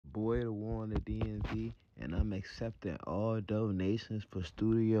boy the War on the DMV, and I'm accepting all donations for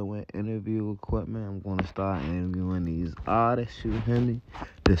studio and interview equipment. I'm gonna start interviewing these artists. You hear me?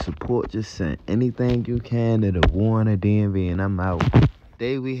 The support, just send anything you can to the War on the DMV, and I'm out.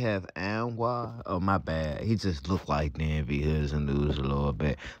 Today we have Anwar. Oh, my bad. He just looked like DMV Hoods and News a little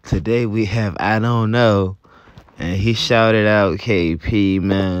bit. Today we have I Don't Know. And he shouted out KP,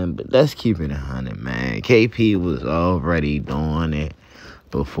 man. But let's keep it 100, man. KP was already doing it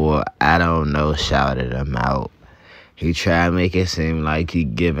before I Don't Know shouted him out. He tried to make it seem like he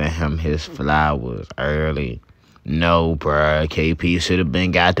giving him his flowers early. No, bruh. KP should have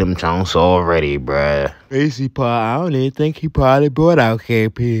been got them chunks already, bruh. Crazy part, I don't even think he probably brought out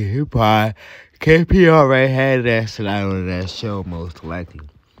KP. KP already had that slide on that show, most likely.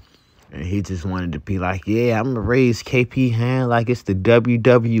 And he just wanted to be like, yeah, I'm going to raise KP hand like it's the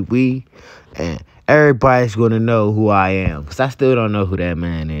WWE. And everybody's going to know who I am. Because I still don't know who that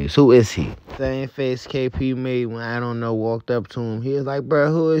man is. Who is he? Same face KP made when I Don't Know walked up to him. He was like, bro,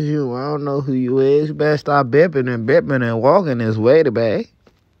 who is you? I don't know who you is. You better stop bipping and walking this way today.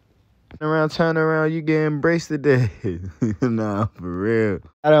 Turn around, you get embraced today. Nah, for real.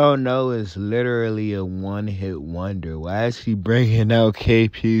 I Don't Know is literally a one-hit wonder. Why is he bringing out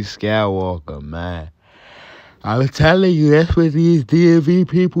KP Skywalka, man? I'm telling you, that's what these DMV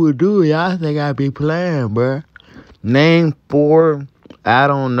people do. Y'all think I be playing, bruh. Name 4 I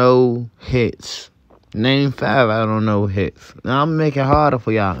Don't Know hits. Name 5 I Don't Know hits. Now, I'm making it harder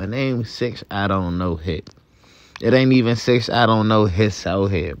for y'all. Name 6 I Don't Know hits. It ain't even 6 I Don't Know hits out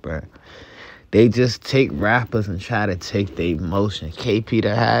here, bruh. They just take rappers and try to take their motion. KP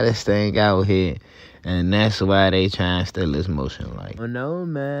the hottest thing out here. And that's why they try and steal his motion. Like, I don't know,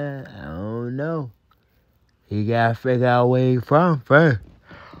 man. I don't know. He got to figure out where he from first.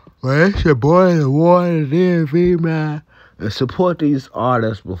 Well, it's your boy, the War on the DMV, man. And support these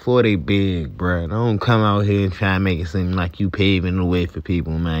artists before they big, bruh. Don't come out here and try and make it seem like you paving the way for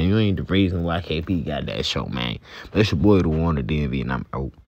people, man. You ain't the reason why KP got that show, man. But it's your boy, the War on the DMV, and I'm out.